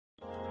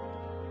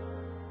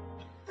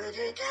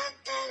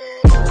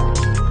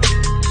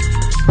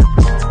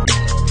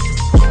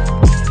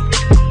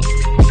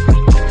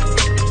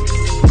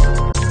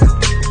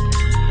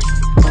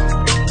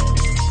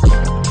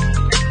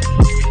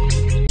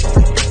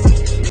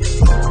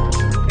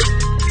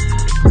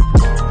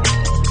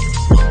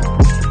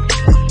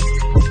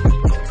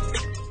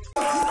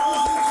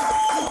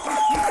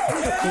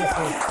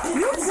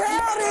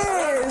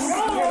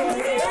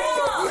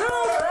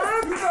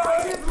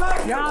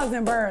Y'all's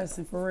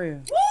embarrassing for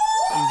real.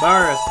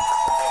 Embarrassing.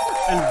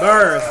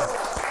 Embarrassing.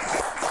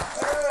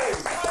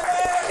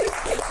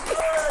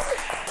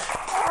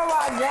 Oh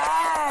my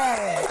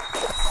God.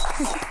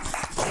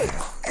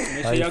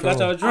 Make sure y'all got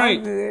y'all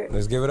drink.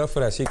 Let's give it up for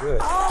that. She good.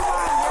 Oh my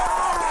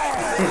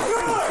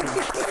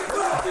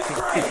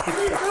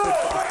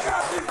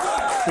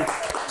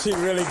God. She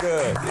really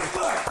good.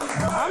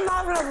 I'm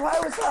not gonna play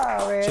with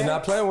y'all, man. She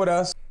not playing with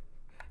us.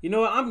 You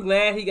know what? I'm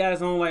glad he got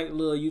his own like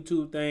little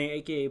YouTube thing,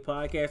 aka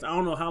podcast. I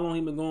don't know how long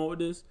he been going with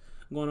this,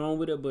 going on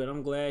with it, but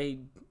I'm glad he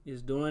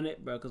is doing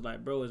it, bro. Cause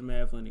like, bro, it's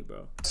mad funny,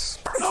 bro.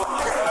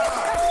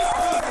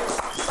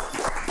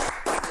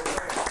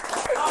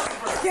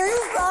 Can you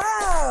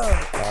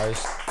stop?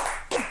 Nice.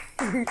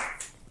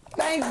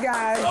 Thanks,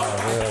 guys.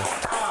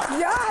 Oh,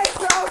 Y'all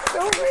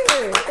so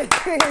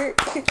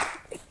stupid.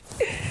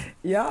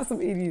 Y'all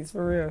some idiots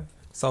for real.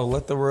 so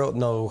let the world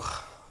know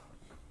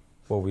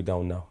what we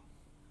don't know.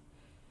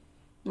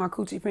 My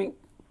coochie pink.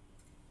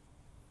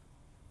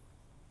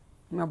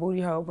 My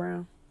booty hole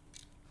brown.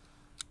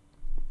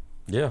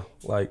 Yeah,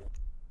 like.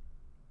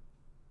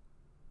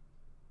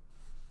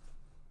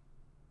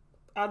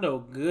 I know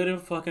good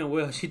and fucking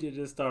well she did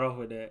just start off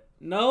with that.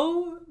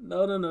 No.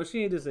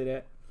 She ain't just say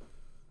that.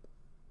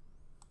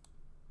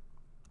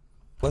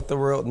 Let the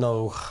world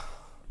know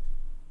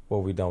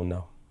what we don't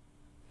know.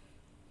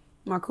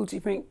 My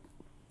coochie pink.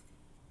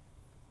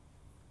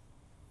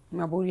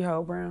 My booty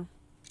hole brown.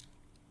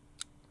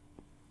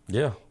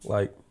 Yeah,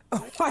 like.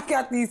 Oh, I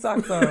got these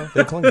socks on.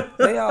 They clean.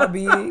 They all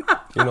big.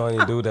 You know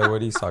any dude that wear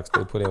these socks,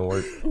 they put in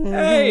work.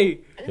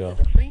 Hey. Yeah. This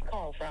is a free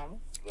call from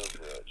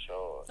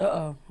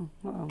Uh-oh.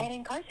 an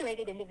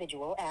incarcerated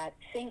individual at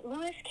St.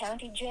 Louis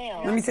County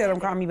Jail. Let me tell them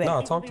call me back.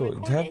 No, talk to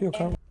it. Have your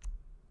conversation.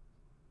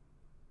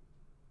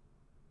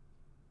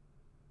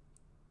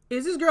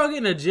 Is this girl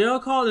getting a jail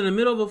call in the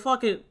middle of a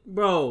fucking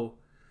bro?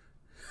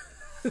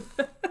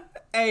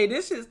 Hey,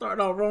 this shit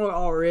starting off wrong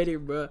already,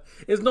 bro.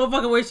 There's no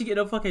fucking way she get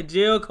a fucking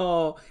jail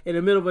call in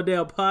the middle of a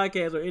damn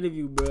podcast or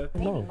interview, bro.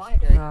 No,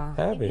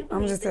 have it.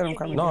 I'm just telling them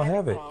call me No, back.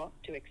 have it.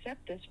 To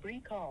accept this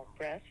free call,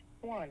 press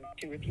 1.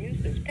 To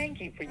refuse this, thank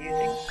you for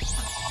using.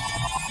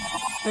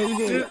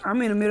 Baby,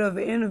 I'm in the middle of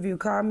an interview.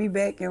 Call me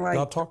back in like.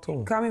 No, talk to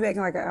him. Call me back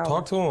in like an hour.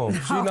 Talk to him.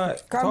 She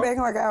not. Call talk- me back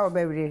in like an hour,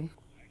 baby daddy.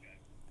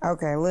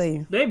 Okay, love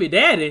you. Baby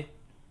daddy.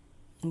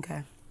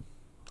 Okay,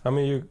 I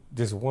mean, you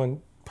just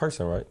one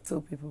person, right? 2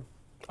 people.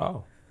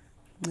 Oh.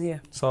 Yeah,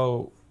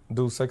 So,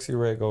 do Sexy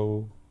Red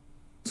go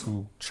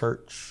to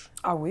church?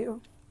 I will.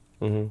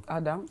 Mm-hmm. I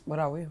don't, but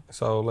I will.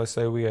 So, let's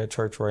say we at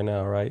church right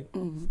now, right?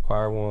 Mm-hmm.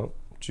 I want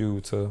you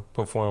to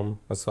perform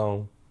a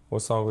song.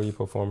 What song are you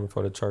performing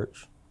for the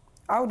church?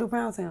 I would do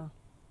Pound Town.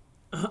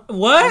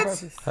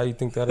 What? How you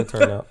think that'll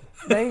turn out?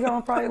 They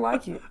gonna probably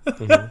like it. Cause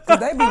they be with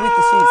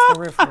the shits,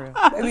 for real, for real.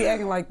 They be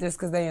acting like this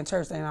cause they in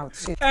church, they not with the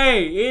shit.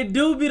 Hey, it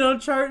do be them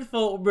church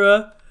folk,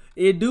 bruh.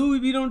 It do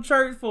be them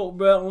church folk,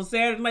 bruh. On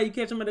Saturday night, you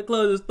catch them at the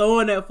club just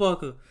throwing that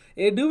fucker.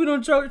 It do be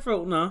them church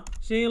folk, nah.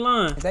 She ain't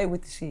lying. They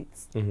with the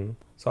shits. Mm-hmm.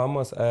 So, I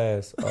must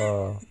ask,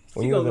 when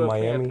you go was in look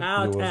Miami,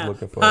 at you was Pow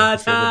looking for Pow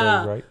sugar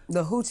daddies, right?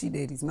 The hoochie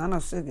daddies, not no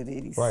sugar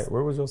daddies. Right.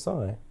 Where was your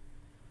son?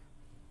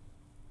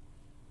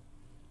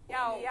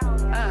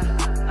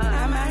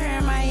 I'm out here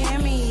in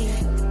Miami,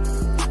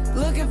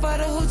 looking for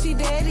the hoochie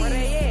daddy. Where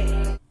they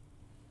at?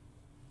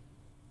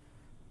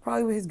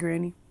 Probably with his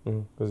granny.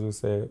 Because you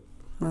said.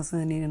 My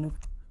son need a new.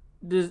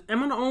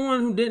 Am I the only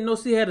one who didn't know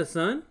she had a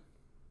son?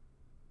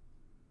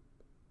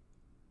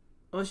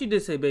 Oh, she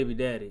did say baby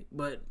daddy.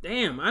 But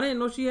damn, I didn't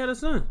know she had a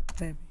son.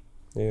 Baby.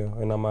 Yeah,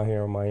 and I'm out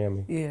here in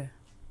Miami. Yeah.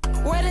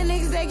 Where the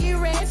niggas that get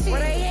ratchet?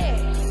 Where they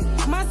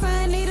at? My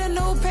son need a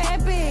new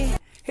pappy.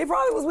 He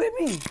probably was with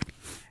me.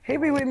 He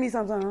be with me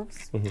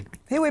sometimes.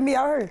 He with me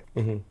out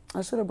here.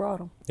 I should have brought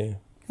him. Yeah.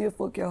 He'll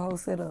fuck your whole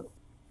setup.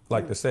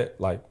 Like the set,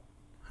 like,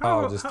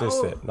 just this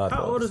set, not the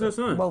How other old is her set.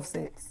 son? Both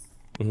sets.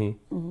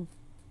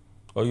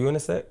 Are you in the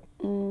set?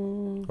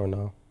 Or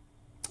no?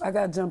 I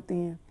got jumped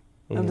in.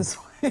 I'm just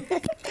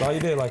Oh, you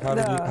did? Like, how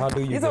do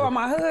you You get talking about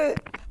my hood?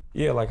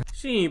 Yeah, like,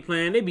 She ain't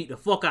playing. They beat the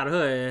fuck out of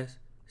her ass.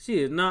 She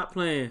is not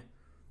playing.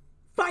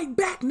 Fight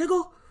back,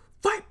 nigga.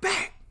 Fight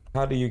back.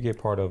 how do you get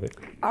part of it?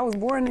 I was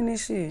born in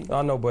this shit.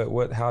 I know,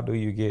 but how do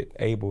you get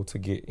able to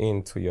get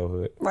into your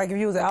hood? Like if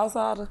you was an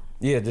outsider?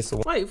 Yeah, just a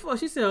Wait, fuck.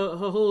 She said her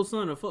whole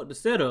son to fuck the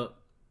setup.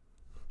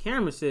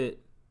 Cameron said,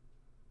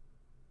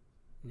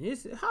 how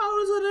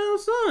old is her damn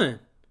son?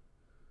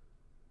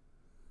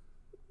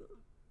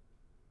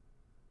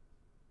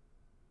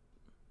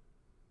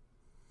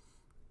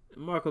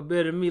 Marco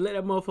better than me. Let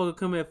that motherfucker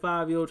come at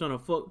 5 years old trying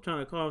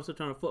to call himself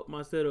trying to fuck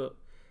my setup.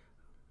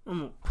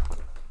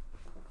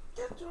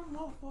 Get your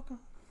motherfucker.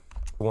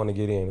 Want to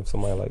get in? If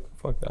somebody like,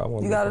 fuck that, I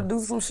want. You gotta do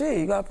some shit.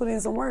 You gotta put in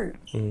some work.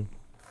 Mm-hmm.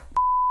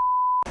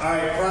 All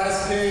right,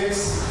 Prize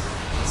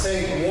Picks.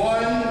 Take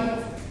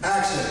one.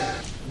 Action.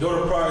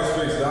 Go to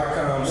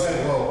prizepicks.com.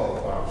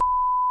 Whoa.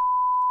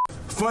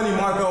 Funny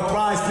Marco,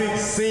 Prize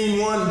Picks.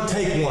 Scene one.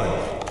 Take one.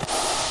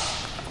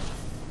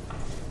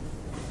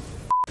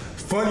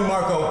 Funny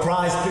Marco,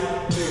 Prize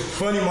Picks.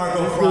 Funny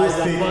Marco, Prize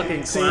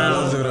Picks. Scene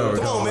one. Do it over.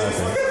 Come on, man.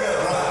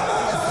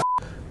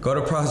 Go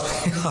to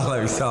Prospect.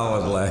 Let me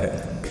someone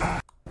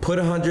laugh. Put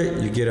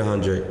 100, you get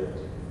 100.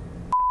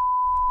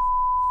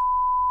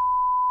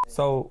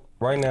 So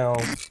right now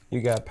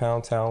you got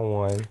Pound Town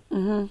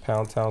 1,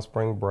 Pound Town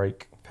Spring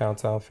Break, Pound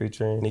Town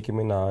featuring Nicki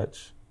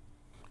Minaj.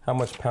 How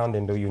much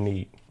pounding do you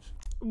need?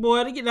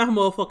 Boy, they get that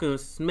motherfucking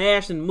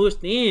smashed and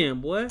mushed in,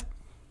 boy.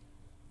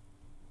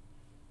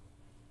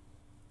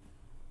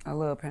 I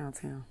love Pound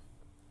Town.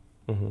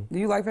 Do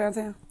you like Pound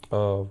Town?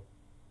 What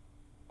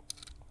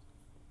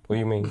do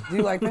you mean? Do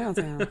you like Pound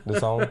Town? The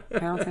song?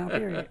 Pound Town,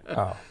 period.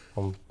 Oh,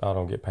 I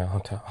don't get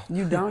Pound Town.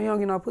 You don't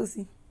get no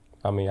pussy?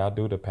 I mean, I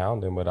do the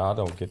pounding, but I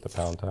don't get the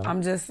Pound Town.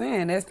 I'm just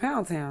saying, that's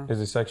Pound Town. Is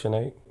it Section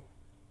 8?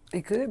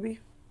 It could be.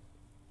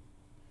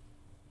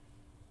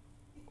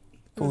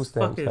 Food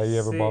stamps. Have you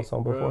ever bought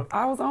some before?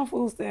 I was on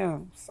food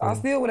stamps. I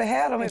still would have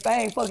had them if they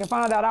ain't fucking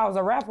found out I was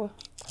a rapper.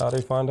 How'd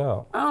they find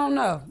out? I don't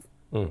know.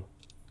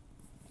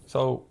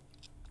 So,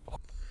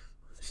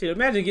 shit,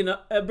 imagine getting,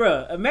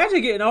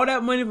 imagine getting all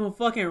that money from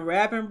fucking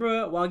rapping,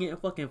 bruh, while getting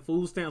fucking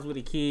food stamps with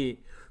a kid.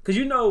 Cause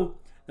you know,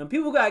 when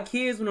people got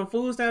kids with them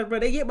food stamps,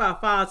 bruh, they get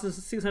about $500 to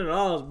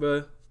 $600,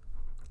 bruh.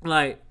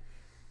 Like,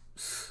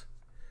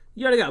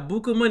 you already got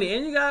buku money,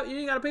 and you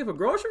ain't gotta pay for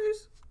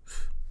groceries.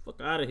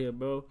 Fuck out of here,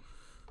 bro.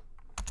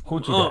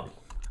 Hoochie Daddy.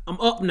 I'm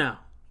up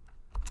now.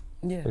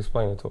 Yeah.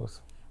 Explain it to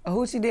us. A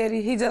hoochie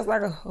daddy, he just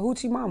like a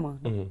hoochie mama.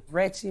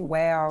 Ratchet,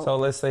 wild. So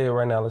let's say it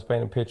right now. Let's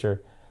paint a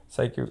picture.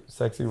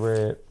 Sexy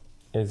Red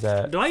is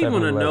at. Do I even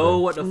want to know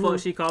what the fuck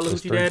she call a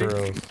hoochie daddy?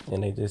 Girls,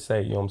 and they just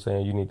say, you know what I'm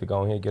saying, you need to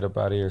go ahead, get up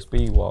out of here,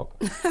 speed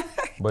walk.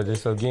 But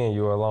just again,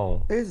 you're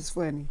alone. This is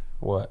funny.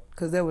 What?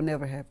 Because that would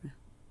never happen.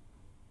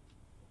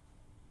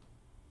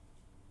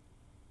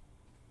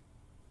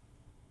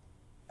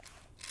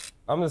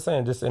 I'm just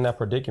saying, just in that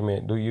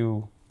predicament, do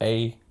you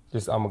A,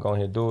 just I'm gonna go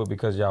ahead and do it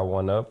because y'all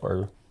one up,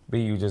 or B,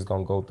 you just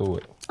gonna go through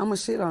it? I'm going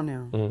to shit on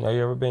them. Have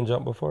you ever been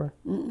jumped before?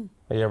 Mm-mm.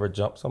 Have you ever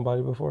jumped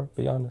somebody before?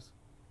 Be honest.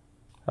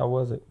 How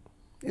was it?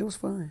 It was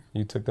fun.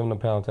 You took them to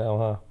Pound Town,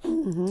 huh?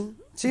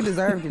 She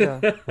deserved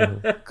it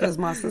though. Because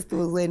my sister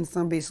was letting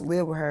some bitch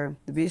live with her.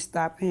 The bitch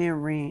stopped paying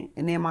rent.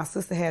 And then my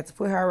sister had to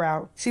put her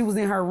out. She was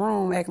in her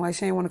room acting like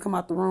she didn't want to come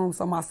out the room.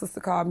 So my sister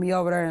called me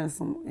over there and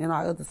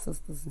our other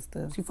sisters and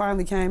stuff. She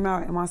finally came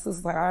out and my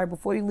sister's like, all right,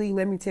 before you leave,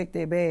 let me take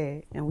that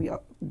bag. And we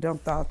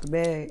dumped out the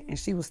bag. And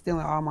she was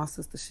stealing all my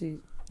sister's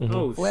shit.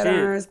 Oh, Wet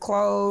irons,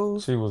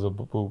 clothes. She was a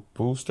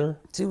booster?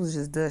 She was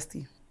just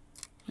dusty.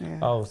 Yeah.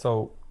 Oh,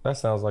 so that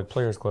sounds like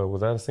Players Club.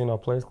 Was that a scene on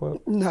Players Club?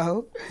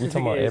 No. You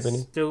talking about Ebony?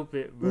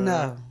 Stupid, bro.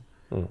 No.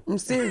 I'm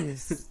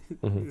serious.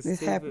 This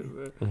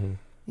happened.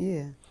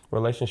 Yeah.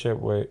 Relationship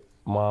with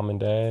mom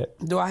and dad?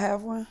 Do I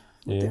have one?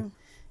 Yeah. Them?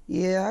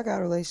 Yeah, I got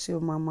a relationship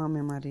with my mom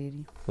and my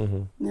daddy.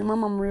 Yeah, my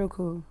mom real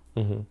cool.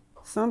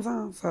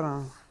 Sometimes, hold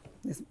on.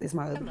 It's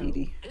my other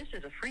daddy. This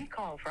is a free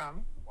call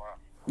from...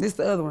 This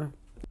the other one.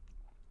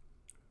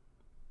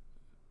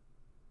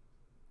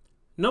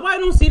 Nobody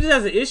don't see this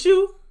as an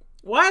issue?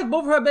 Why is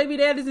both of her baby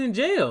daddies in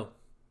jail?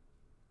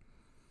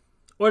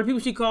 Or the people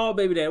she called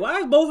baby daddy? Why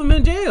is both of them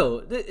in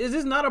jail? Is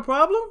this not a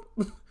problem?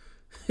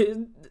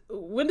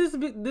 When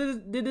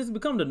did this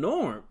become the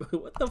norm?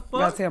 What the fuck?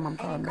 Y'all tell me I'm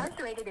calling An back.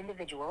 incarcerated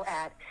individual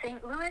at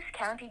St. Louis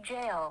County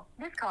Jail.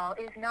 This call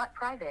is not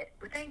private.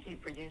 Thank you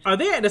for using... Are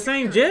they at the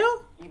same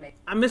jail? You may...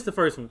 I missed the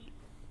first one.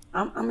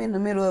 I'm in the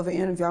middle of an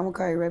interview. I'm gonna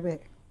call you right back.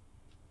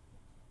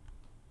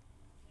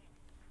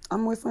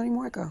 I'm with Funny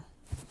Marco.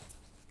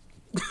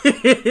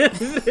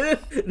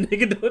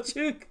 Nigga, don't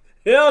you?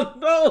 Hell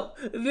no.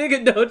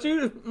 Nigga, don't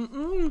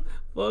you?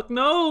 Fuck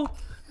no.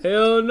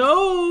 Hell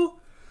no.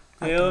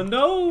 Hell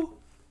no.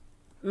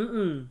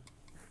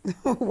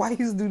 Why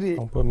you do this?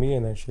 Don't put me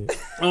in that shit.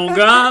 Oh,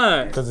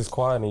 God. Because it's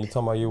quiet and you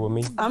talking about you with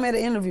me? I'm at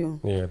an interview.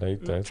 Yeah,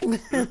 that's...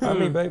 I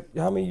mean, babe,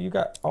 how many you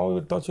got? I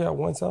only thought you had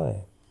one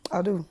son.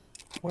 I do.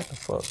 What the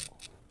fuck?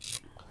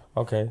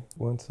 Okay,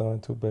 one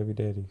son, two baby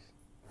daddies.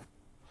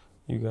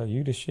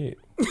 You the shit.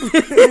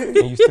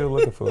 And you still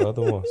looking for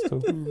other ones,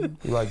 too.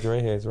 You like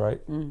dreadheads, right?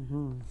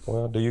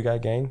 Well, do you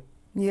got game?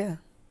 Yeah.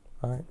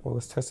 All right, well,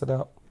 let's test it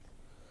out.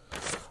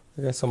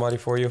 I got somebody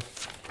for you.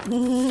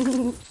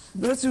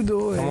 What you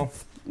doing? Come on.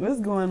 What's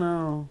going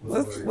on?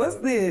 What's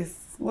this?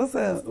 What's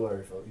up?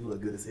 Story, folks. You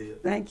look good as hell.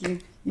 Thank you.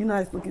 You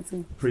nice looking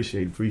too.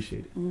 Appreciate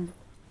it.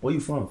 Where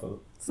you from,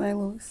 folks? St.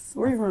 Louis.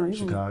 Where you from? You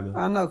Chicago.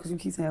 I know, because you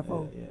keep saying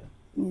folks.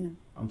 Yeah.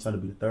 I'm trying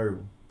to be the third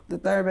one. The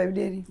third baby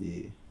daddy?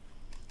 Yeah.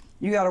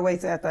 You gotta wait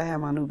till after I have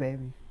my new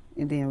baby.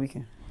 And then we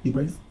can. You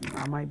ready?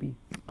 I might be.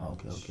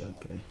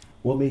 Okay.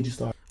 What made you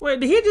start? Wait,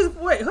 did he just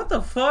wait? What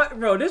the fuck,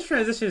 bro? This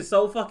transition is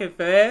so fucking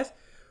fast.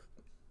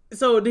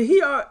 So did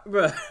he,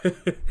 bro?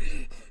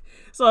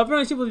 So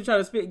apparently she was trying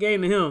to spit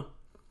game to him,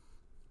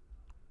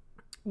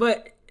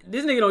 but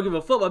this nigga don't give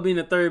a fuck about being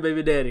the third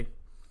baby daddy.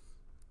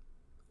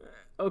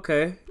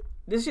 Okay,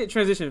 this shit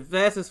transition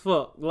fast as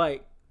fuck.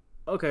 Like,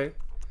 okay.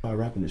 I'm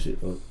rapping this shit,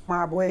 folks.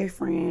 My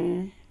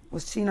boyfriend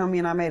was cheating on me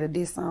and I made a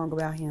diss song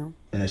about him.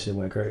 And that shit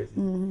went crazy.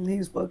 He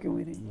was fucking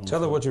with it.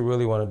 Tell her what you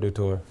really want to do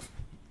to her.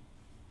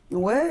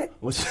 What?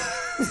 What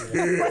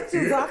What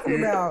you talking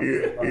about?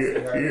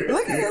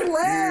 Look at his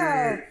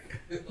laugh.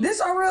 This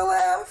your real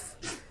laugh?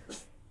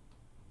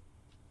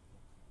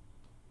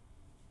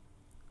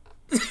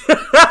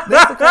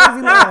 That's a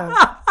crazy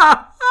laugh.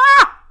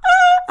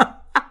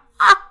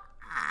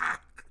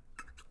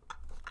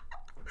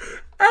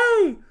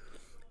 Hey,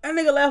 that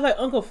nigga laugh like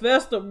Uncle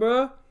Fester,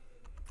 bro.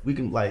 We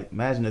can like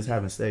imagine us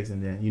having sex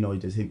and then you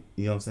just hit,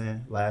 you know what I'm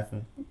saying,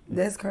 laughing.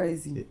 That's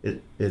crazy.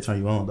 It'll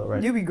turn you on though,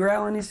 right? You be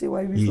growling and shit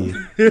while you be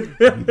Yeah. fucking.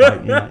 You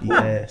bite and I eat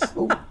ass.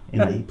 Ooh.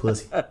 And I eat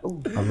pussy.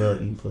 Ooh. I love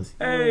eating pussy.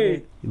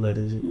 Hey, You love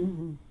that shit?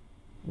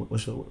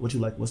 What you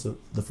like? What's the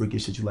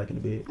freakiest shit you like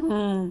in the bed?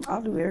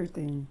 I'll do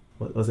everything.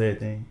 What's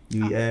everything?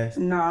 You eat ass?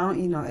 No, I don't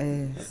eat no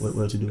ass.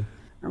 What you do?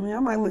 I mean, I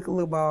might lick a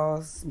little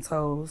balls, some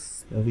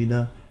toes. Your feet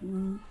done?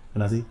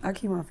 Can I see? I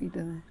keep my feet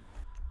done.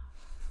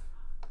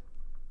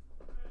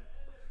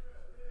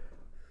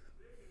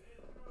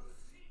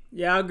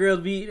 y'all girls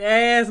be eating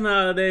ass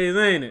nowadays,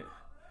 ain't it?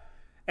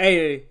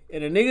 Hey,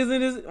 and the niggas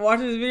in this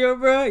watching this video,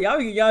 bro,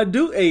 y'all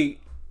do eight.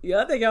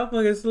 Y'all think y'all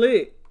fucking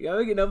slick. Y'all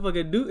be getting that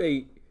fucking do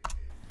eight.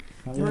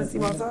 You want to see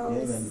my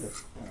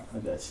toes? I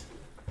got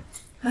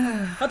you.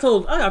 Her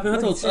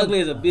toes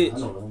ugly as a bitch. I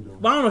know what I'm doing.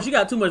 But I don't know, she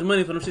got too much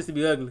money for them shits to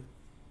be ugly.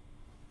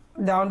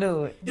 Don't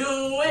do it. Do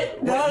it.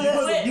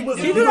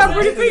 You do have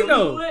pretty feet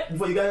though.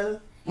 Before you got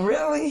here?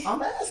 Really?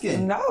 I'm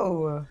asking.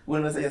 No.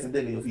 When I say some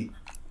dick on your feet.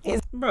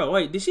 Bro,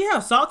 wait, did she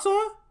have socks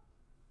on?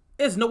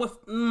 It's no way.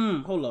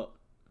 Hold up.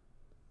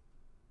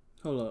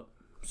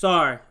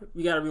 Sorry,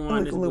 we gotta rewind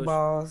Lick this. a little Bush.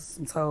 balls,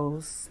 some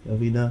toes. Your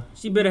feet done?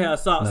 She better have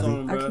socks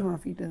on, I keep bro. my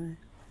feet done.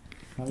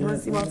 You want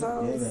to see my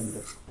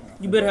toes?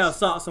 You better have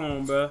socks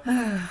on, bro.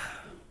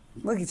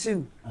 Look at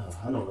you. Oh,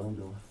 I know what I'm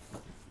doing.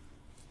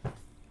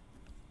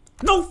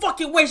 No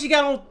fucking way she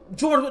got on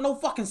Jordan with no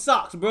fucking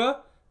socks, bro.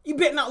 You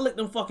better not lick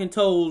them fucking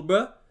toes,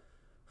 bro.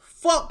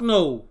 Fuck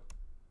no.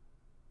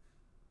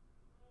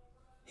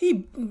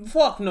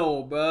 Fuck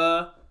no,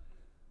 bro.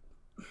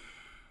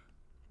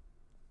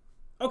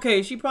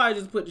 Okay, she probably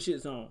just put the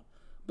shits on.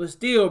 But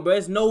still, bro,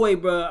 it's no way,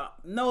 bro.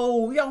 No,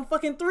 we on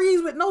fucking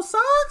threes with no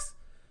socks?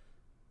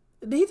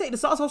 Did he take the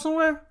socks off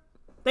somewhere?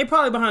 They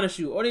probably behind the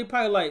shoe. Or they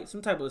probably like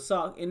some type of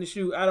sock in the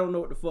shoe. I don't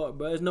know what the fuck,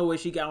 bro. There's no way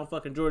she got on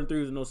fucking Jordan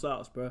 3s with no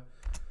socks, bro.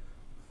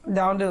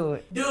 Don't do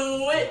it. Do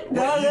it.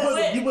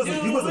 You was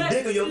a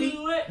dick on your feet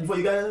before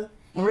you got here?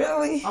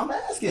 Really? I'm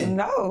asking.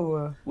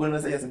 No. When I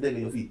say some dick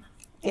on your feet?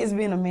 It's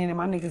been a minute.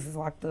 My niggas is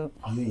locked up.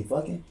 Oh, you ain't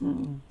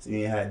fucking? So you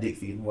ain't had dick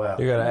feet in a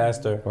while. You gotta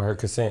ask her for her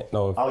consent.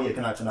 No. Oh yeah,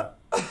 can I? What you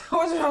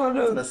trying to I'm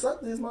gonna do?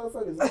 suck these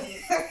motherfuckers.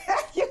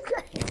 You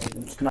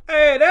crazy.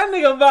 Hey, that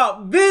nigga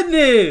about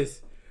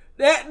business.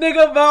 That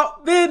nigga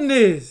about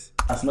business.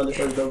 I smell it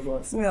first though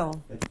before.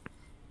 Smell 'em.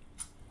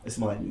 It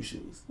smell like new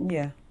shoes.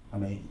 Yeah. I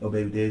mean, your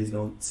baby daddy's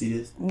gonna see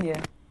this.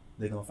 Yeah.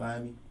 They gonna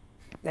find me.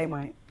 They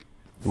might.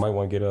 You might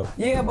want to get up.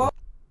 Yeah, boy.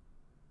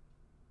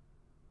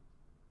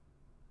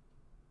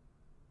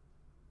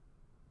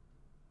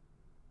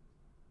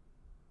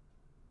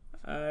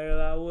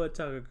 I was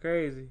talking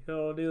crazy.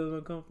 All they was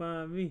gonna come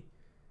find me.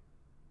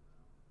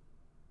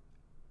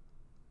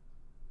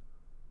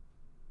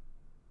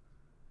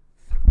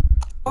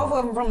 Both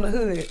of them from the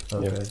hood.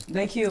 Okay.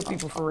 They kill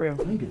people for real.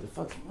 Let me get the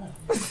fucking money.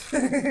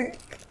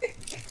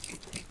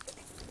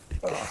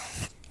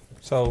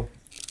 So,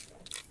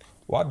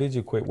 why did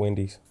you quit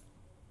Wendy's?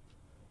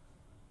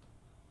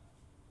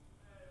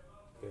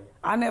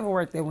 I never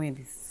worked at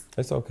Wendy's.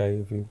 It's okay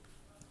if you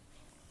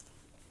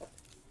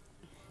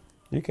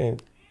can.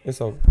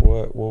 It's okay.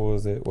 What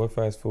was it? What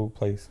fast food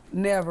place?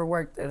 Never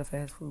worked at a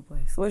fast food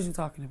place. What you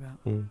talking about?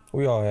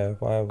 We all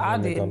have. I have. I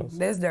didn't. McDonald's.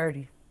 That's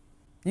dirty.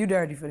 You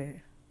dirty for that.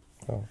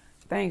 Oh.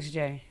 Thanks,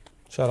 Jay.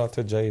 Shout out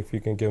to Jay if you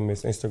can give him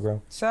his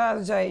Instagram. Shout out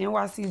to Jay.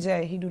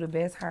 NYCJ. He do the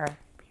best hair.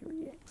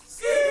 Period.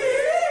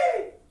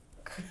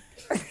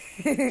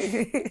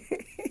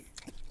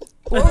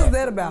 What was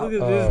that about?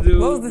 Look at this dude,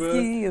 What was the bro.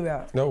 ski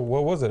about? No,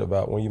 what was it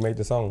about when you made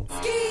the song?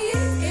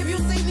 If you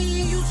see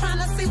me and you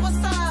tryna see what's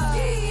up.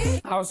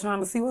 I was trying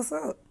to see what's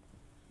up.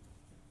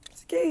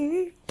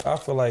 Ski. I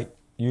feel like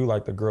you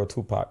like the girl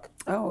Tupac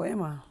Oh,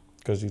 am I?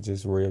 because you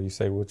just real. You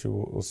say what's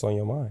on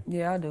your mind.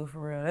 Yeah, I do for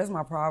real. That's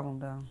my problem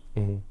though.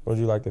 Would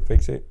you like to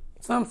fix it?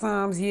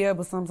 Sometimes, yeah,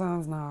 but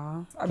sometimes,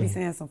 nah. I be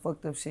saying some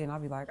fucked up shit and I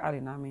be like, I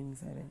did not mean to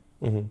say that.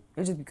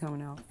 It just be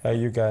coming out. Have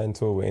you got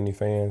into it with any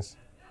fans?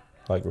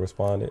 Like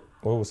responded?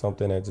 What was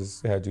something that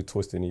just had you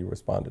twisted and you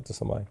responded to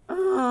somebody?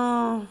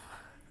 I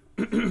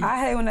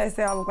hate when they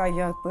say I look like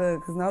Young Thug,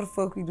 because no the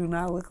fuck we do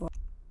not look like.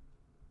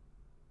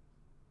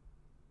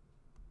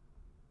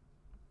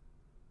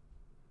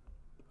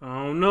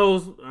 don't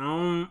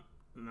know.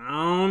 I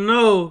don't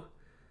know.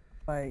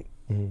 Like,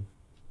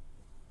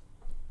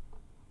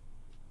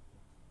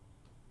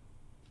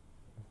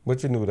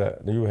 But you knew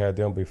that you had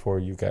them before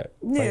you got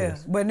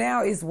famous. but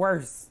now it's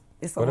worse.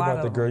 It's a What lot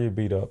about the of girl them. you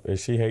beat up?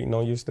 Is she hating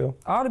on you still?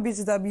 All the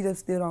bitches I beat up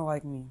still don't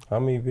like me. How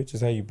many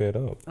bitches have you beat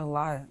up? A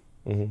lot.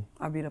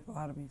 Mm-hmm. I beat up a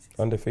lot of bitches.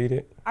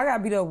 Undefeated? I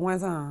got beat up one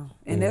time,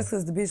 and that's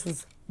because the bitch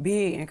was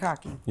big and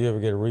cocky. You ever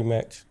get a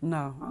rematch?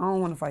 No, I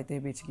don't want to fight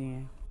that bitch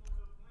again.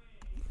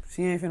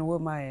 She ain't finna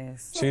whoop my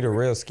ass. She the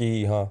real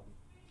ski, huh?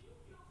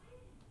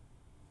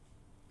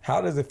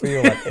 How does it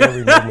feel like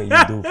every movement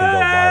you do can go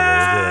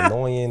viral? Is it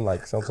annoying?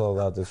 Like sometimes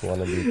I just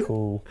want to be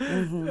cool.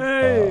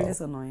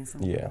 It's annoying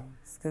sometimes. Yeah.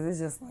 Because it's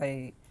just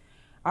like,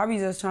 I be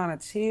just trying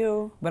to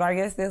chill, but I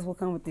guess that's what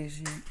come with this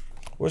shit.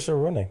 What's your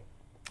real name?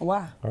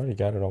 Why? I already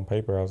got it on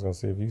paper. I was going to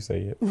see if you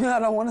say it. I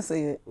don't want to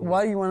say it.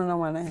 Why do you want to know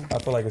my name? I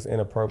feel like it's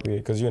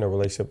inappropriate because you're in a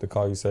relationship to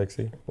call you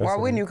sexy. Why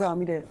wouldn't you call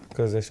me that?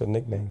 Because that's your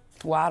nickname.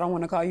 Why I don't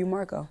want to call you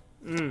Marco?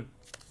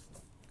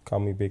 Call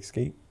me Big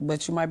Ski.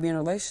 But you might be in a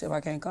relationship.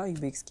 I can't call you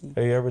Big Ski.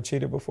 Have you ever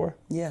cheated before?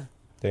 Yeah.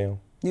 Damn.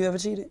 You ever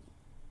cheated?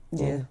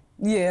 Yeah.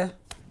 Yeah.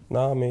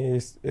 No, I mean,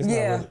 it's not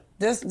Yeah. really.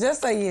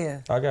 Just say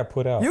yeah. I got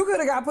put out. You could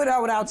have got put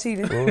out without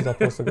cheating. Where was I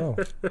supposed to go?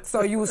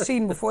 So you was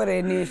cheating before that,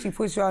 and then she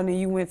put you out, and then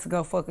you went to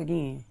go fuck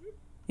again.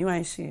 You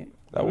ain't shit.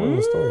 That wasn't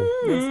the story.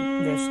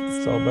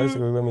 That's So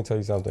basically, let me tell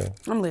you something.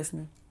 I'm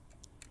listening.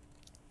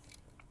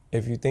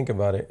 If you think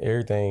about it,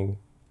 everything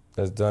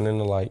that's done in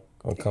the light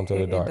gonna come to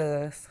the dark. It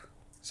does.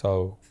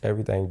 So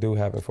everything do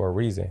happen for a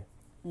reason.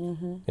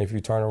 If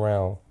you turn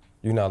around,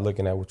 you're not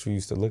looking at what you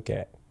used to look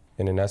at.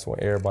 And then that's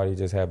when everybody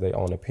just have their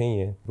own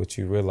opinion, but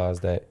you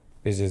realize that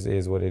it just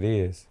is what it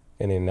is.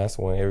 And then that's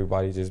when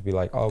everybody just be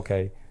like,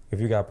 okay,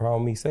 if you got a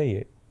problem with me, say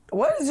it.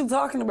 What is you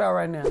talking about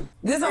right now?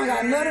 This don't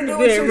got nothing to do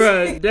with Yeah, you.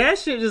 bro, that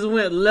shit just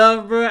went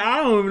left, bro. I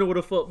don't even know where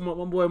the fuck my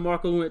boy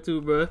Marco went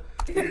to, bro.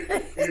 That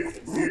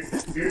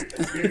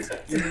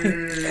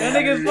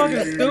nigga's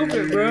fucking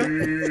stupid, bro.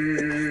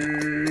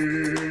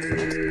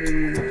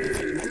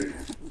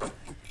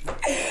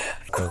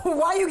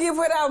 Why you get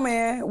put out,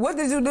 man? What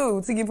did you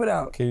do to get put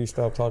out? Can you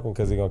stop talking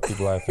because he gonna keep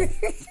laughing?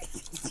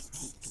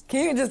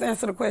 Can you just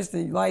answer the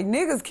question? Like,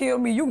 niggas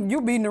killed me.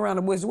 You beating around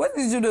the bush. What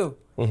did you do?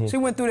 She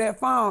went through that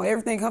phone.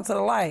 Everything come to the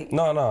light.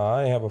 No,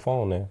 I ain't have a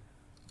phone there.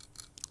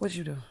 What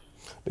you do?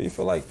 Do you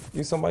feel like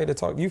you somebody to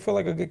talk? Do you feel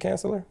like a good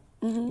counselor?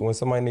 When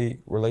somebody need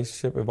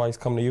relationship advice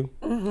come to you?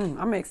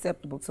 I'm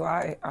acceptable, so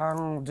I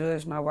don't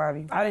judge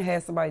nobody. I didn't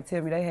have somebody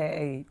tell me they had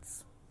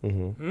AIDS.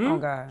 Oh,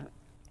 God.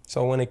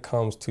 So when it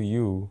comes to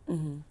you,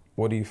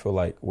 what do you feel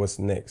like, what's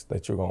next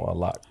that you're gonna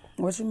unlock?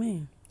 What you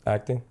mean?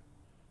 Acting?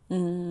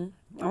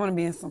 I want to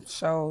be in some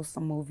shows,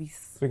 some movies.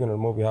 Speaking of the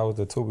movie, how was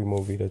the Tubi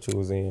movie that you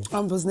was in? I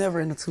was never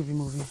in a Tubi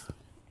movie.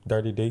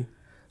 Dirty D?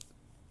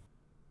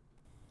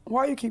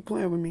 Why you keep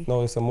playing with me?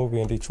 No, it's a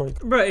movie in Detroit.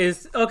 Bro,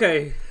 it's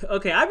okay.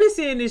 I've been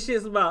seeing this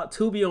shit about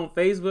Tubi on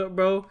Facebook,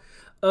 bro.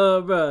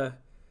 Bro,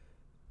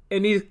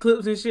 and these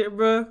clips and shit,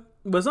 bro.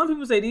 But some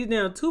people say these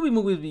damn Tubi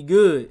movies be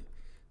good.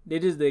 The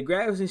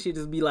graphics and shit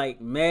just be like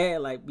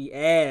mad, like be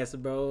ass,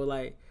 bro.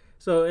 Like,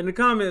 so in the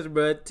comments,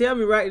 bro, tell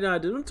me right now,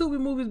 do them Tubi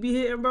movies be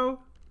hitting, bro?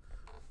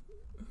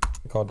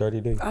 It's called Dirty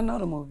D. I know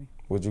the movie.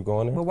 Would you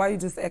go in there? But why you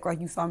just act like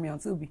you saw me on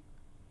Tubi?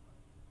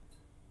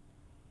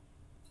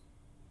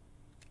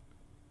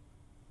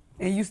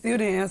 And you still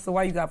didn't answer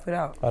why you got put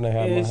out. I didn't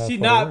have my half She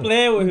of not the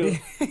playing with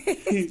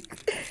him.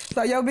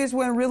 So your bitch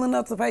wasn't real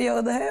enough to pay your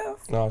other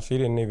half? No, she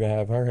didn't even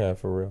have her half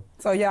for real.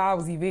 So y'all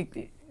was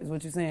evicted, is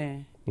what you're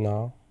saying?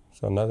 No.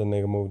 So another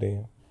nigga moved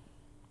in.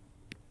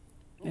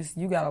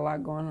 You got a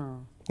lot going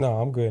on. No,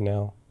 I'm good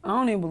now. I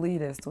don't even believe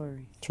that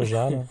story.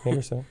 Trajana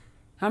Henderson.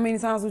 How many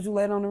times was you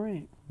late on the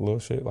rent? Little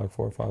shit, like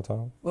 4 or 5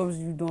 times. What was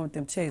you doing with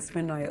them checks,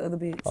 spending on your other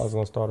bitch? I was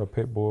gonna start a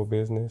pit bull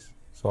business.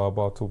 So I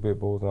bought 2 pit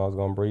bulls and I was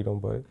gonna breed them,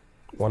 but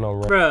one on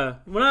rent. Bruh,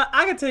 when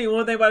I can tell you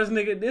one thing about this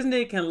nigga. This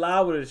nigga can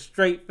lie with a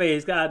straight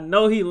face. God, I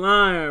know he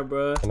lying,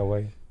 bruh. In a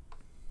way.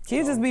 Can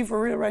you just be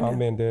for real right now? I'm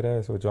being dead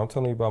ass with you. I'm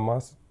telling you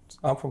about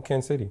I'm from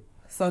Kansas City.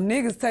 So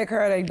niggas take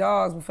care of their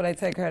dogs before they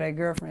take care of their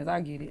girlfriends. I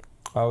get it.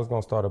 I was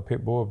gonna start a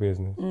pit bull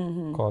business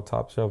called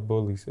Top Shelf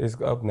Bullies. It's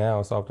up now.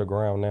 It's off the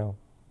ground now.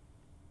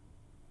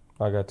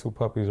 I got 2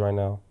 puppies right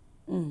now.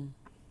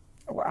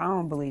 Well, I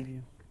don't believe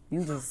you.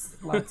 You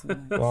just lied to me.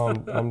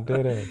 Well, I'm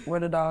dead ass. Where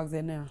the dogs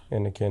at now?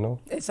 In the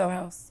kennel. At your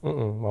house?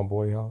 My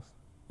boy house.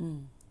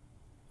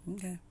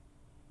 Okay.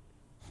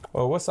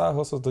 Well, what side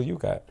hustles do you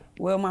got?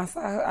 Well,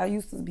 I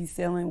used to be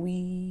selling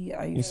weed.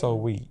 You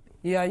sold weed.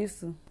 Yeah, I used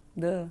to.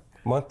 Duh.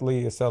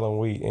 Monthly is selling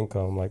weed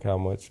income, like how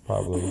much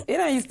probably? It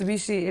ain't used to be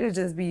shit. It'd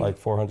just be Like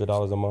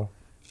 $400 a month.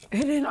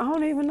 It didn't. I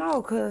don't even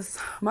know, cause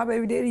my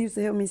baby daddy used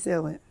to help me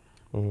sell it,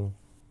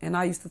 and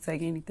I used to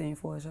take anything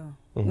for it, y'all.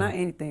 Not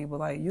anything, but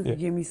like you could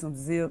give me some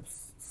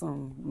zips,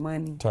 some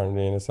money, Turn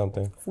it into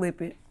something. flip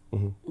it.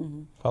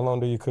 How long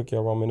do you cook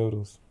your ramen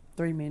noodles?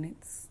 3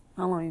 minutes.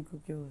 How long you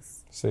cook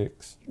yours?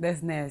 6.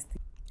 That's nasty.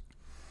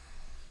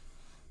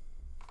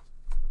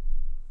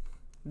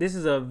 This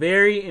is a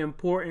very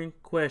important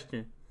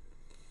question.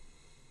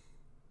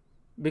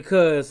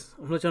 Because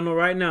I'm gonna let y'all know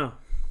right now.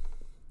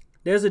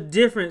 There's a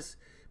difference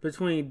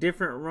between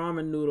different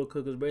ramen noodle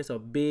cookers, but it's a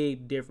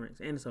big difference.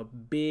 And it's a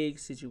big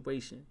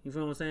situation. You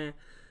feel what I'm saying?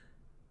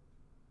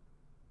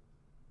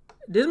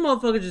 This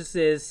motherfucker just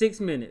says 6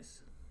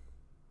 minutes.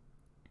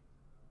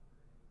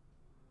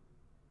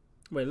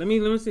 Wait, let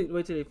me see.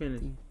 Wait till they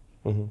finish.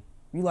 Mm-hmm.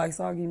 You like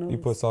soggy noodles? You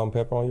put salt and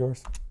pepper on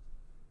yours?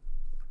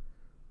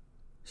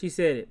 She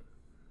said it.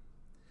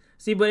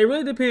 See, but it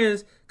really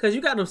depends, because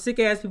you got them sick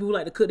ass people who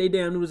like to cook their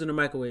damn noodles in the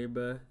microwave,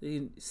 bro.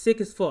 They sick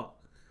as fuck.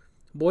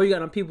 Boy, you got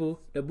them people,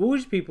 the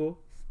bougie people,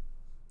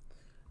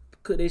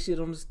 cook their shit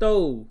on the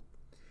stove.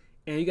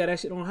 And you got that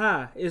shit on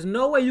high. There's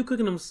no way you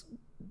cooking them,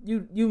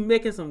 you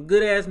making some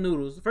good ass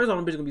noodles. First of all,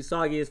 them bitches gonna be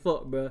soggy as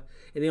fuck, bro.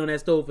 And they on that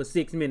stove for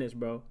 6 minutes,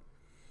 bro.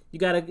 You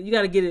gotta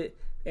get it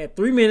at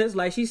 3 minutes,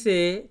 like she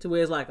said, to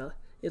where it's like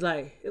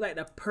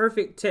the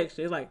perfect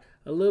texture. It's like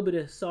a little bit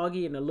of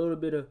soggy and a little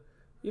bit of,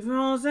 you feel what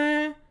I'm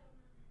saying?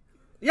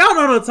 Y'all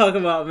know what I'm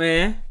talking about,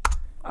 man.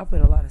 I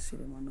put a lot of shit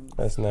in my noodles.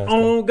 That's nasty.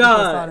 Oh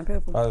God, salt and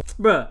pepper.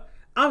 Bruh.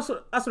 I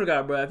swear to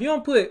God, bruh. If you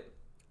don't put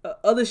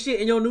other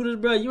shit in your noodles,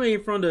 bruh, you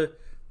ain't from the.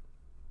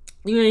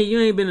 You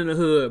ain't been in the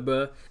hood,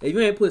 bruh. If you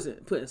ain't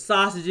putting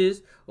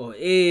sausages or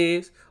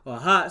eggs or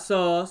hot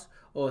sauce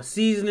or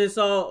seasoning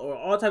salt or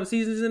all type of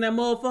seasonings in that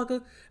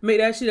motherfucker, make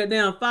that shit a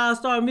damn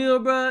 5-star meal,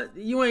 bruh.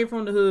 You ain't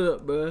from the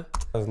hood, bruh.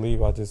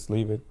 I just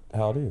leave it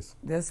how it is.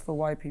 That's for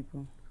white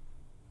people.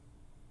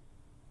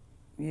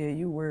 Yeah,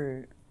 you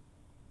weird.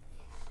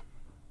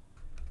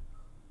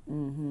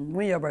 Mm-hmm.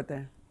 When your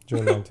birthday?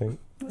 June 19th.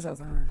 What's your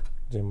sign?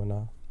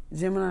 Gemini.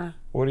 Gemini.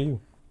 What are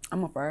you?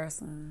 I'm a fire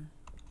sign.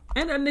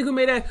 And that nigga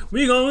made that,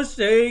 we gon'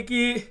 shake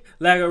it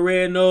like a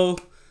red nose.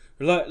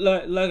 Like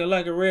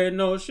a red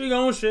nose. She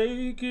gon'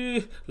 shake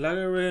it like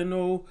a red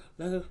nose.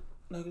 Like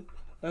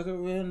a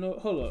red nose.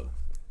 Hold up.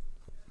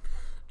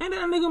 Ain't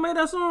that nigga made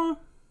that song?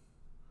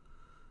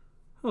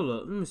 Hold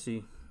up, let me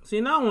see. See,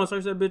 now I wanna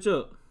search that bitch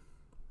up.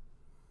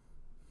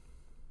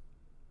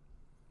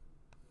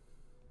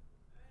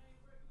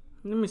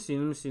 Let me see.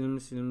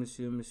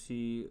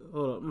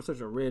 Hold up, I'm gonna search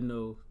a red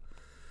nose.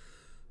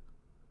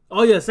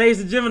 Oh yeah, say it's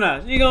the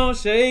Gemini. She gon'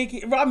 shake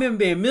it. Bro, I remember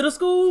being middle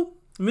school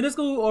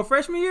or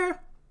freshman year.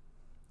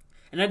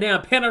 And that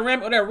damn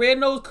panoramic or that red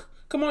nose,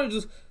 come on,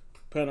 just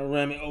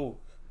panoramic,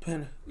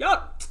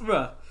 y'all,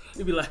 bro,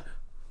 it'd be like,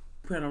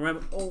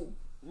 panoramic,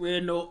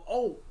 red nose,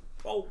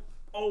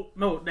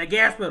 no, that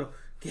gas pedal.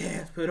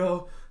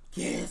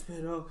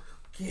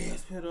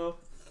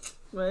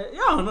 Man,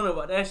 y'all don't know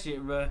about that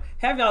shit, bro.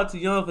 Have y'all too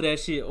young for that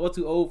shit or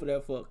too old for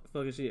that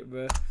fucking shit,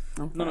 bro.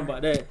 None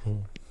about that.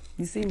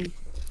 You see me?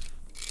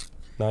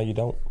 No, you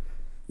don't.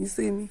 You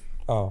see me?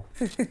 Oh.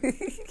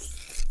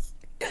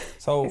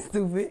 So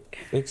Stupid.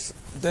 it's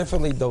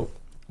definitely dope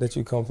that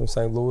you come from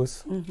St.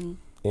 Louis,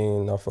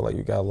 and I feel like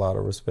you got a lot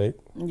of respect.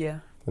 Yeah.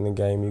 In the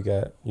game, you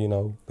got,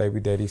 baby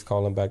daddies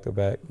calling back to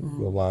back.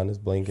 Your line is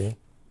blinking.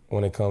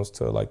 When it comes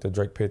to like the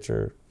Drake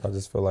picture, I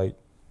just feel like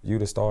you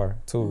the star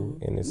too,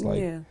 and it's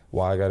like,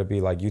 why I gotta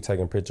be like you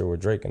taking a picture with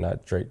Drake and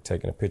not Drake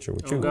taking a picture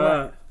with you?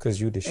 God. Cause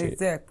you the shit.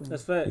 Exactly.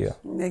 That's facts. Yeah.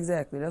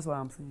 Exactly. That's what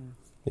I'm saying.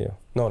 Yeah.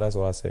 No, that's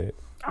what I said.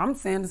 I'm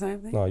saying the same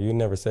thing. No, you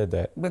never said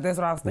that. But that's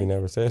what I was You thinking.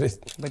 never said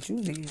it. But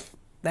you did.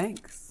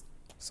 Thanks.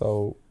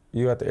 So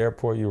you at the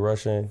airport, you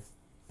rushing,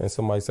 and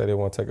somebody say they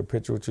want to take a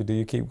picture with you. Do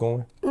you keep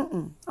going?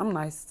 I'm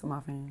nice to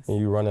my fans. And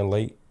you running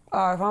late?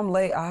 If I'm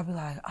late, I'll be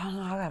like, oh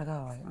no, I gotta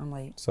go. Like, I'm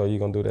late. So you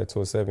gonna do that to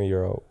a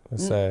 7-year-old?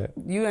 That's sad.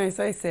 You ain't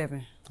say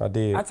 7. I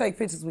did. I take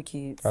pictures with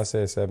kids. I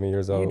said 7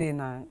 years old. You did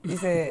not. You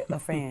said a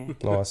fan.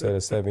 No, I said a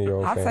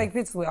 7-year-old I fan. take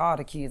pictures with all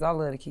the kids. I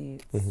love the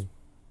kids.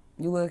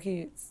 You love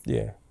kids?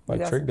 Yeah, like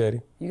got Trick some-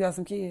 Daddy. You got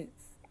some kids?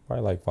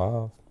 Probably like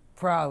 5.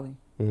 Probably.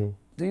 hmm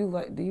Do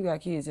you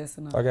got kids? Yes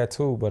or no? I got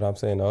 2, but I'm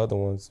saying the other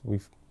ones, You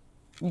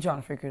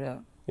trying to figure it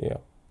out? yeah.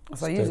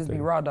 So you just be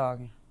Stupid. raw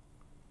dogging?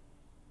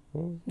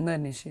 Mm.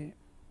 Nothing and shit.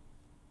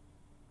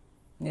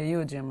 Yeah,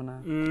 you a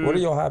Gemini. What are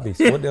your hobbies?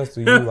 What else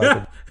do you like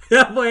to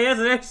That boy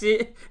answer that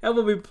shit. That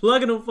boy be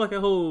plugging them fucking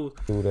holes.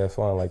 do that's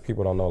fun? Like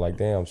people don't know, like,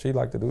 damn, she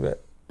like to do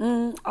that.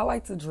 I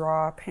like to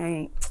draw,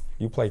 paint.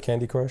 You play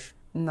Candy Crush?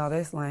 No,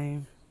 that's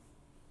lame.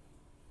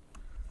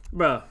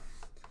 Bro,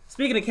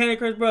 speaking of Candy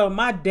Crush, bro,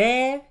 my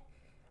dad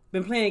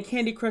been playing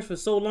Candy Crush for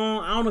so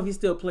long. I don't know if he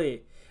still play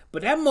it.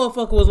 But that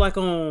motherfucker was like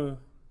on,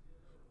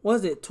 what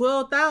is it,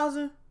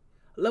 12,000?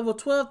 Level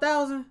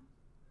 12,000?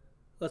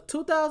 Or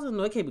 2,000?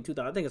 No, it can't be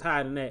 2,000. I think it's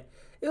higher than that.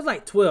 It was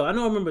like 12. I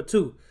know I remember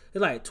 2.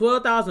 It's like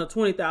 12,000 or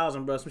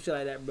 20,000, bro. Some shit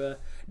like that, bro.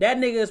 That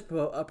nigga is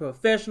a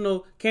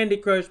professional Candy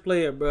Crush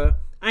player, bro.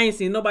 I ain't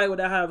seen nobody with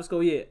that high of a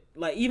score yet.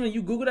 Like, even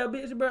you Google that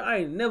bitch, bro, I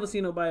ain't never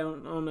seen nobody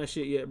on that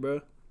shit yet,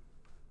 bro.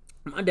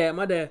 My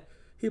dad,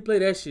 he play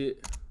that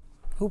shit.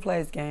 Who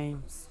plays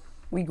games?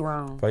 We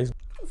grown. Facebook?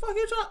 The fuck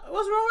you trying?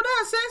 What's wrong with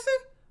that,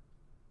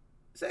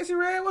 Sexy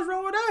Red? What's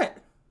wrong with that?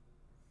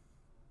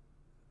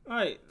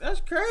 Like,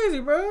 that's crazy,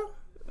 bro.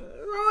 What's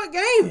wrong with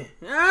gaming?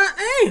 God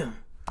damn.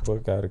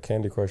 But got a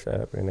Candy Crush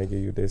app and they give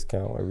you a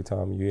discount every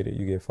time you hit it.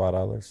 You get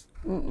 $5.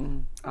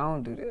 I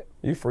don't do that.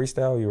 You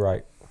freestyle, you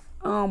right?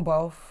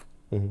 Both.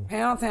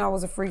 Pound Town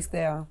was a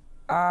freestyle.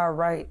 I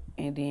write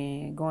and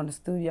then go in the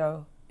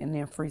studio and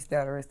then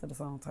freestyle the rest of the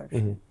song type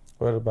shit.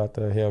 What about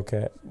the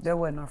Hellcat? There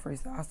wasn't no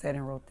freestyle. I sat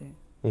and wrote that.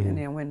 And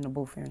then went in the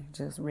booth and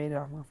just read it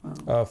off my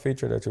phone.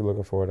 Feature that you're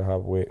looking for to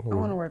hop with. I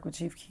want to work with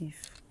Chief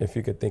Keef. If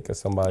you could think of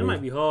somebody It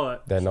might be hard.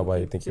 that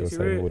nobody think you would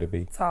say, who would it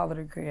be? Tyler,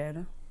 the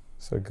Creator.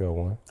 It's a good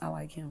one. I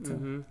like him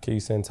too. Can you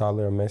send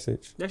Tyler a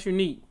message? That's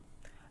unique.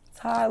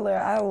 Tyler,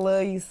 I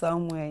love you so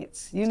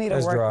much. You need to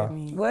That's work dry. with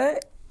me.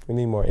 What? We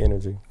need more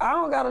energy. I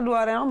don't got to do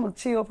all that. I'm a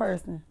chill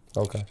person.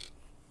 Okay.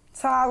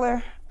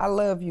 Tyler, I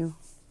love you.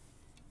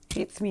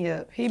 Hit me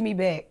up. Hit me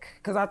back.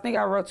 Because I think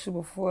I wrote you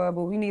before,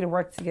 but we need to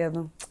work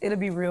together. It'll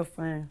be real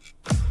fun.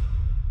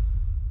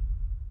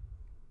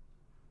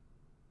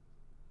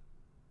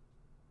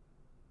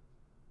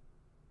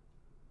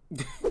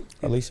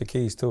 Alicia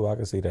Keys, too. I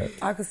can see that.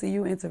 I could see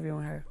you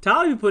interviewing her.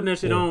 Tyler be putting that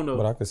shit on, though.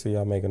 But I can see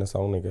y'all making a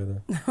song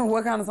together.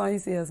 What kind of song you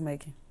see us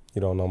making?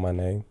 You don't know my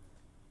name?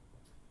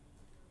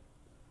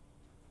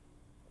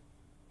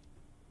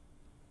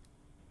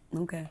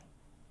 Okay.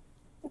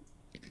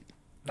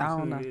 I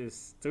don't know. This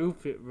is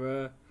stupid,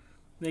 bro.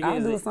 Nigga I'll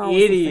is do a an song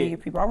with some idiot. singing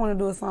people. I want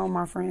to do a song with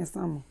my friend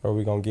Summer. Are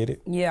we going to get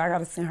it? Yeah, I got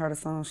to send her the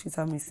song. She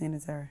told me to send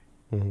it to her.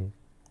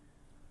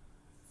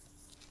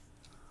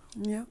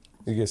 Yep.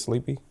 You get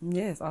sleepy?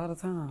 Yes, all the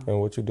time. And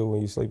what you do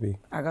when you sleepy?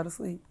 I go to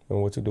sleep.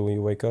 And what you do when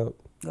you wake up?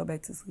 Go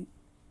back to sleep.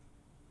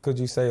 Could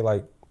you say,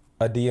 like,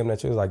 a DM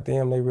that you was like,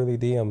 damn, they really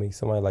DM me?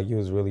 Somebody like you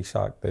was really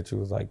shocked that you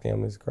was like,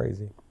 damn, this is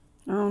crazy.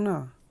 I don't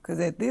know. Because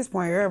at this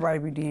point, everybody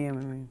be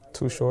DMing me.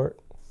 Too short?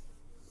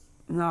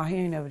 No, he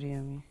ain't never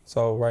DM me.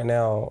 So right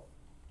now,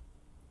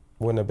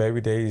 when the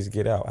baby days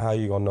get out, how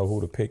you gonna know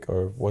who to pick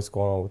or what's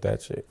going on with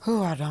that shit?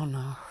 Oh, I don't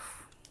know.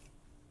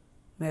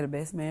 May the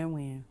best man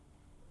win.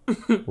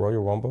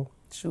 Royal Rumble?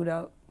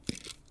 Shootout.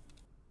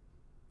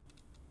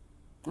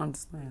 I'm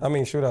just playing. I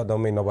mean, shootout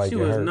don't mean nobody She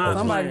get was hurt. not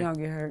Somebody playing.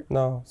 gonna get hurt.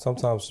 No,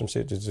 sometimes some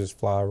shit just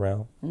fly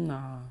around.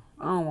 Nah,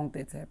 I don't want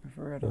that to happen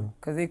for real though.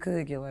 Because it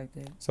could get like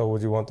that. So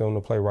would you want them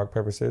to play rock,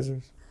 paper,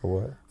 scissors?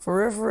 Or what?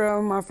 For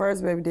real, my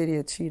first baby daddy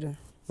a cheater.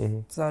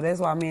 So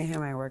that's why me and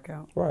him ain't work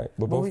out. Right,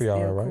 but But both we of y'all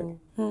still are, right?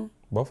 cool.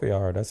 Both of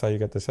y'all are. That's how you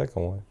got the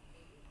second one.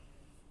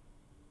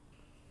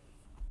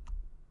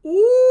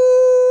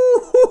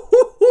 Ooh,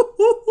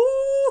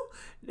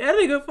 that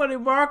nigga funny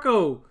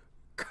Marco,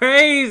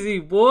 crazy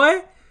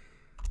boy.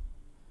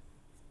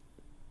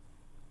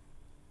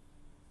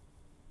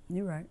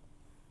 You right.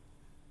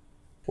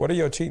 What are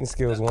your cheating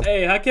skills?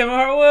 Hey, how Kevin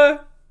Hart was?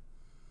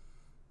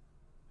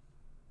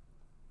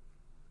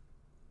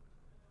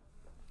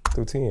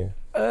 Through 10.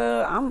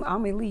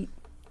 I'm elite.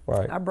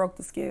 Right. I broke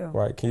the scale.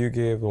 Right. Can you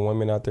give the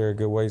women out there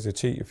good ways to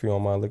cheat if you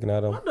don't mind looking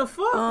at them? What the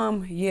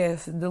fuck?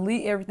 Yes.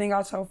 Delete everything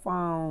out your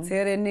phone.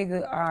 Tell that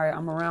nigga, all right,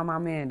 I'm around my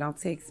man. Don't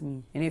text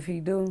me. And if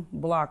he do,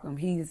 block him.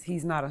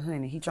 He's not a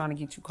honey. He trying to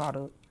get you caught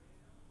up.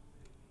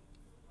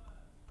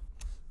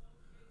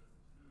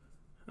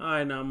 All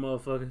right, now,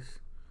 motherfuckers.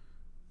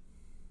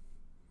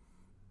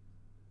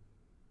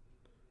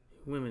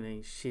 Women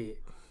ain't shit.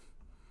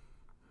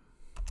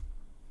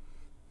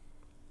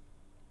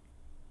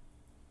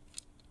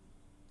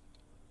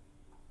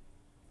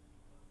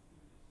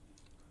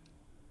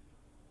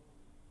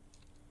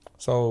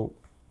 So,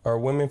 are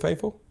women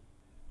faithful?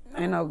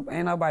 Ain't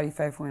nobody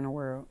faithful in the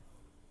world.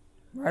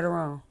 Right or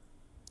wrong?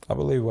 I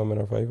believe women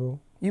are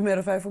faithful. You met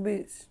a faithful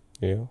bitch?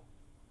 Yeah.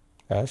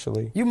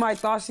 Actually. You might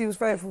thought she was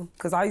faithful,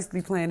 because I used to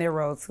be playing that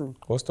role too.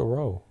 What's the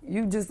role?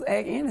 You just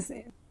act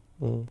innocent.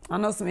 I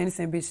know some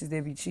innocent bitches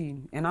that be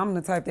cheating, and I'm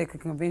the type that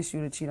could convince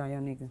you to cheat on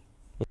your nigga.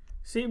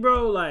 See,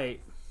 bro,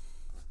 like,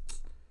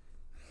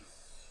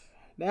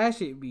 that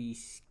shit be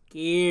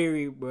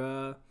scary,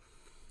 bro.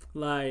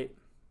 Like,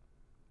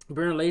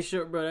 being in a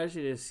relationship, bro, that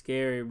shit is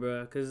scary,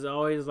 bro. Cause it's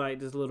always like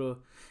this little.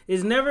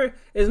 It's never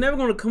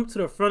gonna come to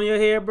the front of your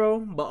head, bro.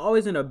 But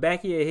always in the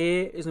back of your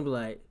head, it's gonna be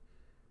like,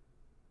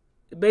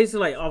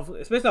 basically, like,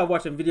 especially I'm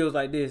watching videos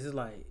like this. It's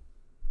like,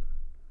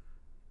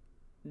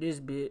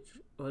 this bitch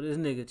or this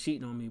nigga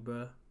cheating on me,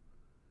 bro.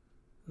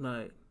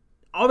 Like,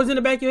 always in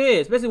the back of your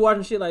head, especially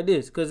watching shit like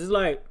this, cause it's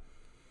like,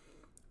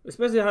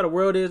 especially how the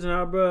world is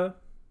now, bro.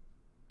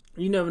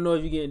 You never know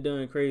if you're getting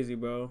done crazy,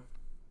 bro.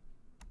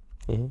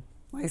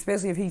 Like,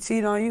 especially if he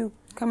cheat on you,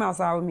 come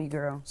outside with me,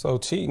 girl. So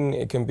cheating,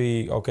 it can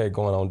be, okay,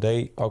 going on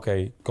date.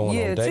 Okay, going on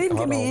Yeah, date. cheating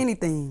Hold can be on.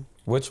 anything.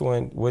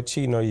 What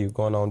cheating are you?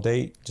 Going on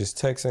date, just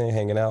texting,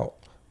 hanging out,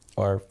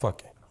 or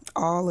fucking?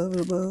 All of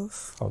the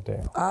above. Oh,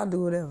 damn. I'll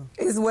do whatever.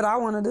 It's what I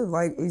want to do.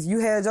 Like, you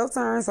had your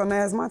turn, so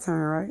now it's my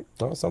turn, right?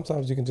 No,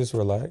 sometimes you can just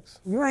relax.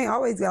 You ain't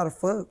always got to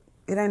fuck.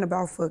 It ain't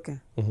about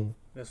fucking.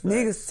 That's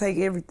Niggas take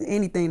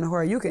anything to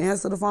heart. You can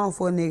answer the phone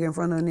for a nigga in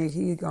front of a nigga,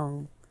 he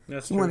gone.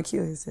 That's He true. want to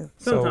kill himself.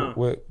 Sometimes. So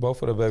with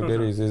both of the baby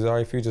daddies, is it all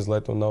right if you just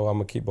let them know I'm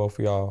going to keep both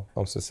of y'all,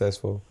 I'm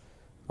successful,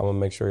 I'm going to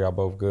make sure y'all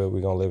both good,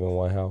 we're going to live in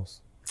one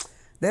house?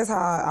 That's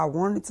how I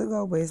want it to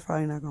go, but it's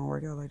probably not going to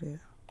work out like that.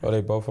 Are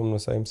they both from the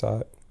same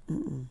side?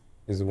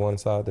 Is it one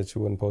side that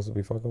you wasn't supposed to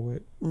be fucking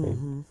with?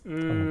 Oh,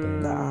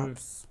 damn. The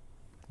ops.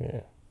 Yeah.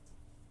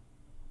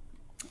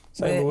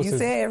 St. Louis you is,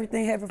 said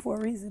everything happened for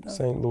a reason, though.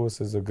 St. Louis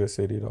is a good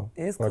city, though.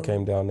 It's I cool.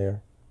 came down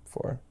there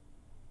for.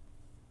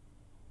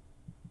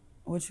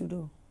 What you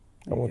do?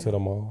 I went to the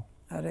mall.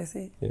 Oh, that's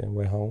it? Yeah,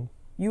 went home.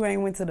 You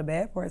ain't went to the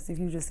bad parts if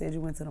you just said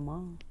you went to the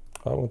mall.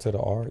 I went to the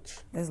Arch.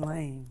 That's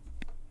lame.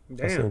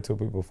 I seen two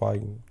people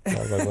fighting. I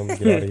was like, let me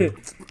get out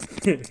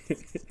of here.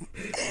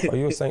 Are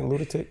you a St.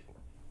 Lunatic?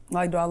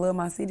 Like, do I love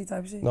my city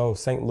type shit? No,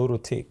 St.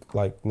 Lunatic,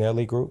 like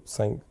Nelly group.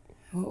 Saint.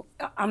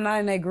 I'm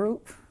not in that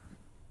group.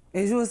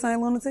 Is you a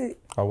St. Lunatic?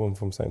 I wasn't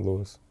from St.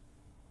 Louis.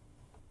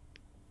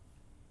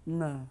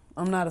 No,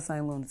 I'm not a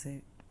St.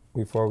 Lunatic.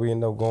 Before we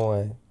end up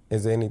going,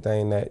 is there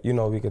anything that, you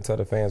know, we can tell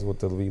the fans what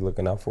to be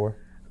looking out for?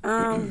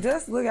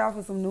 Just look out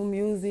for some new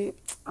music.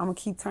 I'm gonna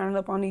keep turning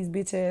up on these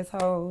bitch ass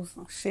hoes.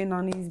 I'm shitting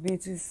on these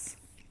bitches.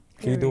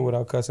 Can you do it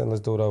without cussing? Let's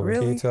do it over.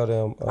 Really? Can you tell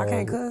them? I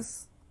can't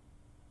cuss.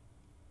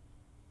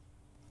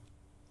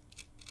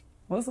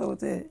 What's up with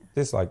that?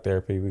 This like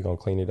therapy. We gonna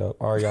clean it up.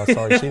 All right, y'all.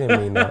 Sorry, she didn't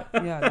mean that.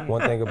 Yeah,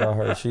 One thing about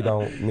her, she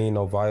don't mean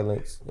no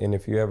violence. And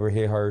if you ever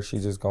hit her, she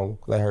just gonna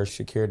let her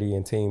security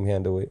and team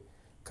handle it,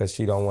 cause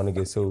she don't want to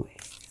get sued.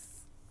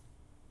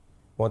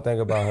 One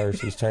thing about her,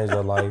 she's changed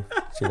her life.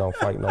 She don't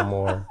fight no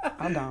more.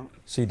 I don't.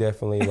 She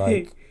definitely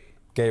like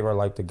gave her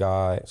life to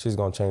God. She's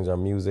gonna change her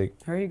music.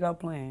 Here you go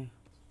playing.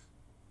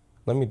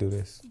 Let me do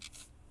this.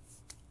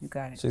 You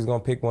got it. She's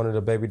gonna pick one of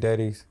the baby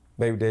daddies.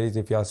 Baby daddies,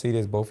 if y'all see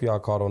this, both of y'all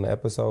caught on the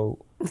episode.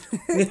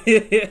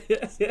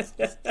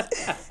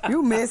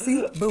 You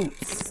messy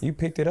boots. You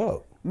picked it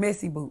up.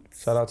 Messy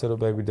boots. Shout out to the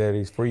baby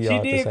daddies. Free y'all She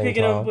at the did same pick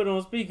it up time. and put it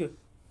on speaker.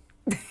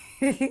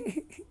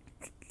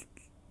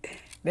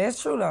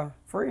 That's true though.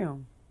 Free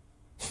them.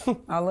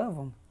 I love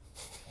them.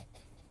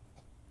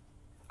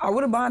 I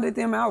would have bonded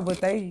them out, but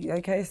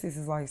their cases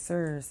is like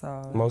serious.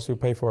 So Most you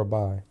pay for a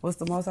buy. what's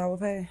the most I would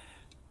pay?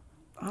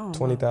 I don't know.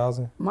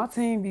 20,000. My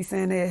team be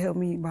saying they'd help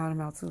me bond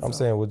them out too. I'm so.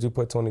 saying, would you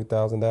put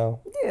 20,000 down?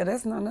 Yeah,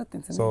 that's not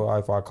nothing to So me.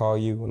 if I call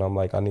you and I'm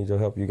like, I need your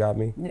help, you got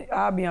me? Yeah,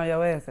 I'll be on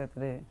your ass after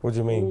that. What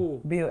you mean?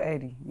 Ooh. Bill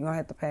 80. You gonna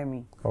have to pay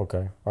me.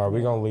 Okay. All right,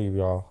 we gonna leave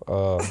y'all.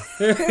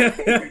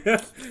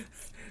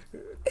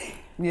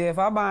 Yeah, if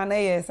I bind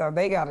their ass out,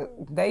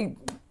 they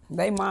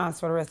mines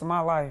for the rest of my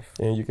life.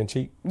 And you can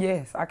cheat.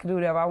 Yes, I can do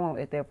whatever I want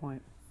at that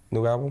point.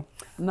 New album?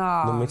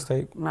 Nah. New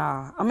mixtape?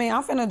 Nah. I mean,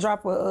 I'm finna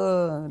drop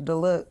a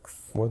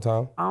deluxe. What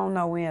time? I don't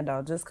know when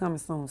though. Just coming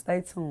soon.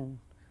 Stay tuned.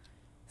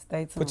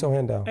 Stay tuned. Put your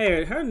hand down.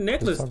 Hey, her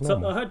necklace, Just talk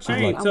normal. her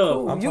chain I'm tough.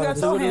 cool. I'm You trying got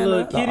to your with a hand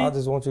little up. No, kitty I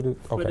just want you to.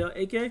 with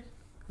Okay. the AK.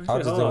 I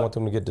just didn't want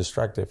them to get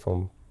distracted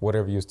from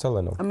whatever you was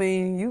telling them. I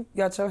mean, you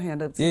got your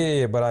hand up too.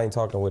 Yeah, but I ain't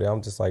talking with it.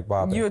 I'm just like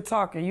vibing. You're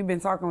talking. You've been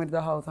talking with it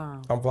the whole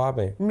time. I'm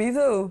vibing. Me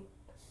too.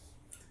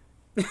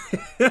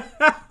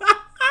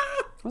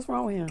 What's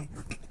wrong with him?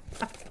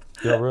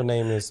 Your real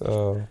name is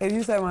If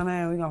you say my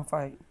name, we gonna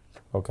fight.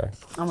 okay.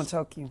 I'm gonna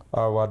choke you.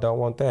 Oh, well, I don't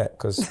want that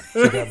because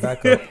she got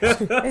backup.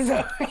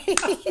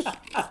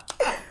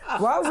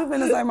 Why was you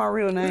finna say my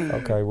real name?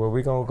 Okay, well,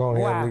 we gonna go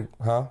ahead Why? and leave.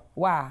 Huh?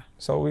 Why?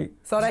 So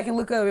So they can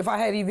look up if I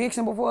had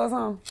eviction before or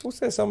something? who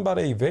said something about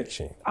an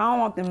eviction? I don't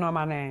want them to know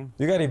my name.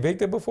 You got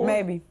evicted before?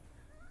 Maybe.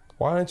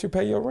 Why didn't you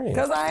pay your rent?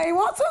 Because I ain't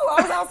want to.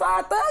 I was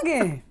outside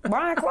thugging,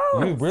 buying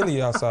You clothes.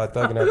 really outside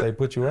thugging that they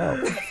put you out.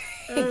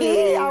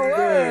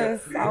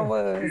 I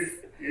was.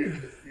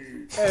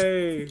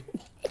 Hey.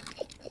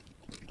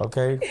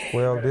 Okay,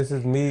 well, this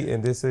is me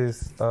and this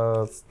is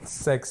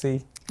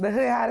Sexy. The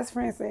hood hottest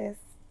princess.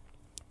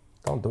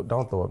 Don't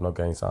throw up no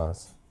gang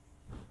signs.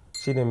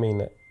 She didn't mean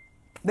that.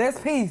 That's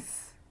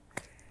peace.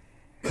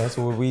 That's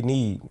what we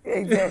need.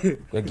 Exactly.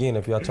 Again,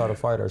 if y'all try to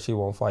fight her, she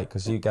won't fight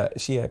because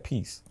she at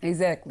peace.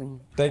 Exactly.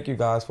 Thank you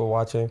guys for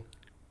watching.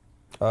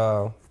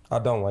 I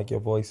don't like your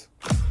voice.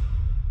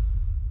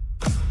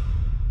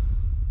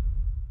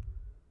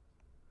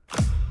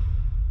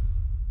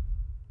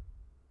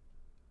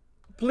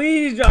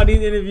 Please drop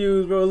these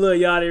interviews, bro. Look,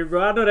 y'all,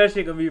 bro. I know that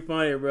shit gonna be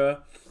funny, bro.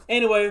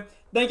 Anyway,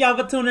 thank y'all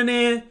for tuning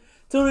in.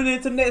 Tuning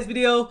in to the next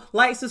video.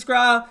 Like,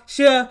 subscribe,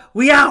 share.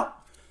 We out.